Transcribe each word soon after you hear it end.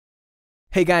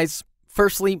Hey guys,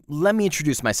 firstly, let me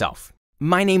introduce myself.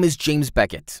 My name is James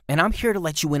Beckett, and I'm here to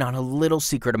let you in on a little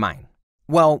secret of mine.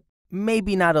 Well,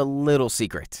 maybe not a little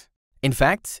secret. In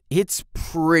fact, it's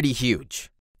pretty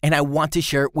huge, and I want to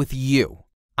share it with you.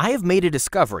 I have made a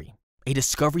discovery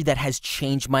that has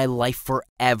changed my life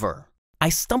forever. I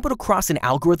stumbled across an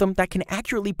algorithm that can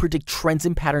accurately predict trends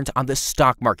and patterns on the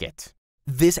stock market.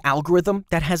 This algorithm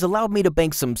that has allowed me to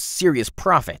bank some serious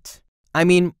profit. I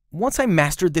mean, once I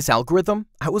mastered this algorithm,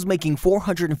 I was making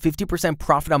 450%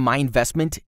 profit on my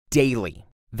investment daily.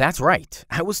 That's right,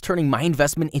 I was turning my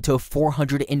investment into a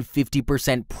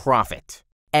 450% profit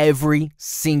every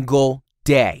single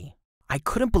day. I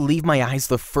couldn't believe my eyes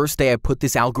the first day I put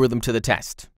this algorithm to the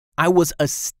test. I was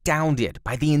astounded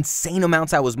by the insane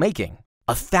amounts I was making.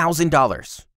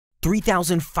 $1,000,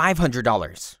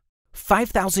 $3,500,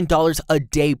 $5,000 a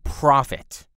day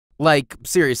profit. Like,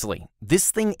 seriously,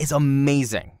 this thing is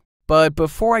amazing. But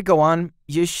before I go on,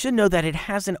 you should know that it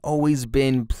hasn't always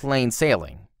been plain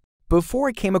sailing. Before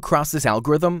I came across this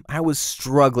algorithm, I was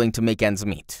struggling to make ends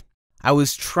meet. I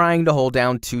was trying to hold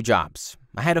down 2 jobs.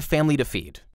 I had a family to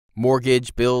feed.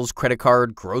 Mortgage, bills, credit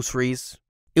card, groceries.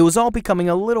 It was all becoming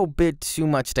a little bit too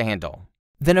much to handle.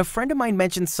 Then a friend of mine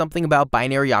mentioned something about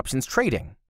binary options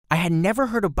trading. I had never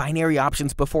heard of binary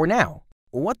options before now.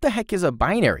 What the heck is a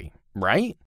binary,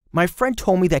 right? My friend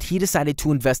told me that he decided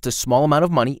to invest a small amount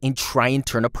of money and try and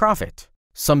turn a profit.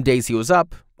 Some days he was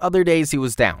up, other days he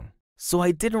was down. So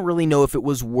I didn't really know if it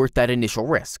was worth that initial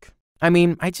risk. I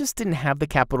mean, I just didn't have the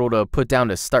capital to put down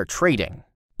to start trading.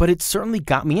 But it certainly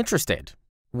got me interested.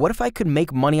 What if I could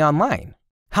make money online?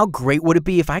 How great would it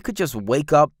be if I could just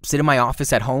wake up, sit in my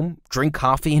office at home, drink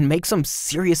coffee, and make some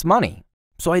serious money?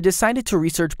 So I decided to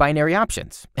research binary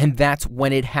options, and that's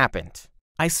when it happened.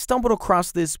 I stumbled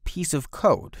across this piece of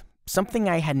code, something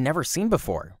I had never seen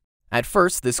before. At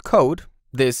first, this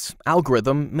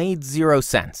algorithm made 0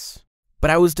 sense. But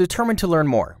I was determined to learn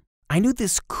more. I knew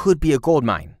this could be a gold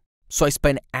mine, so I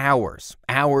spent hours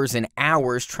and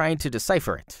hours trying to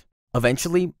decipher it.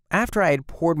 Eventually, after I had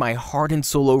poured my heart and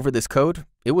soul over this code,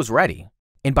 it was ready.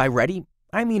 And by ready,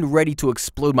 I mean ready to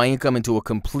explode my income into a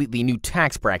completely new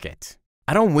tax bracket.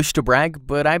 I don't wish to brag,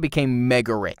 but I became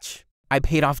mega rich. I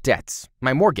paid off debts,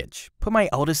 my mortgage, put my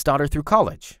eldest daughter through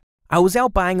college. I was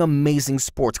out buying amazing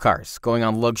sports cars, going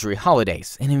on luxury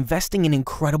holidays, and investing in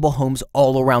incredible homes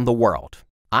all around the world.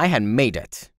 I had made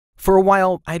it. For a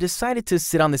while, I decided to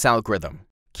sit on this algorithm,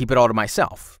 keep it all to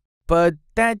myself. But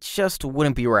that just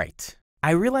wouldn't be right.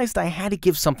 I realized I had to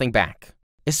give something back,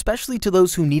 especially to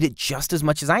those who need it just as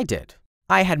much as I did.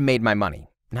 I had made my money,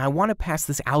 and I want to pass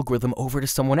this algorithm over to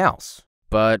someone else.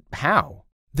 But how?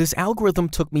 This algorithm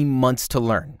took me months to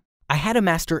learn. I had to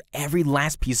master every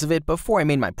last piece of it before I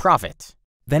made my profit.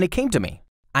 Then it came to me.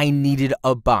 I needed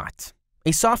a bot,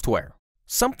 a software,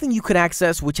 something you could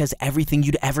access which has everything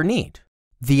you'd ever need.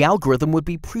 The algorithm would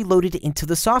be preloaded into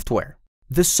the software.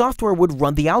 The software would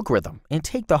run the algorithm and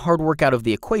take the hard work out of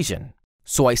the equation.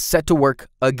 So I set to work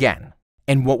again.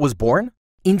 And what was born?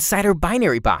 Insider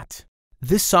Binary Bot.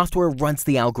 This software runs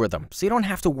the algorithm, so you don't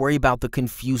have to worry about the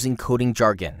confusing coding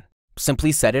jargon.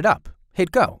 Simply set it up,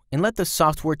 hit go, and let the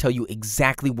software tell you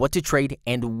exactly what to trade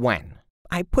and when.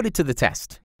 I put it to the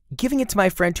test, giving it to my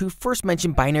friend who first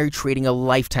mentioned binary trading a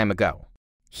lifetime ago.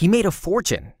 He made a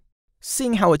fortune.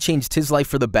 Seeing how it changed his life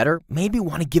for the better made me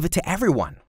want to give it to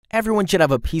everyone. Everyone should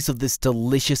have a piece of this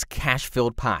delicious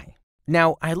cash-filled pie.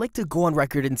 Now, I'd like to go on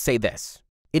record and say this.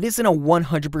 It isn't a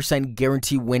 100%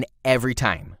 guarantee win every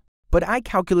time, but I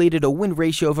calculated a win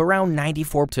ratio of around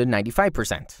 94 to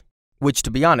 95%, which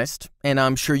to be honest, and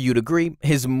I'm sure you'd agree,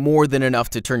 is more than enough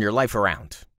to turn your life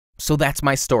around. So that's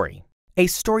my story. A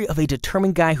story of a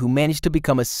determined guy who managed to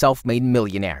become a self-made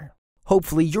millionaire.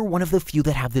 Hopefully, you're one of the few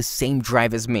that have the same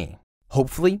drive as me.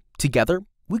 Hopefully, together,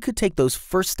 we could take those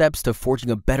first steps to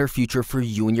forging a better future for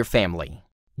you and your family.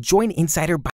 Join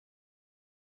Insider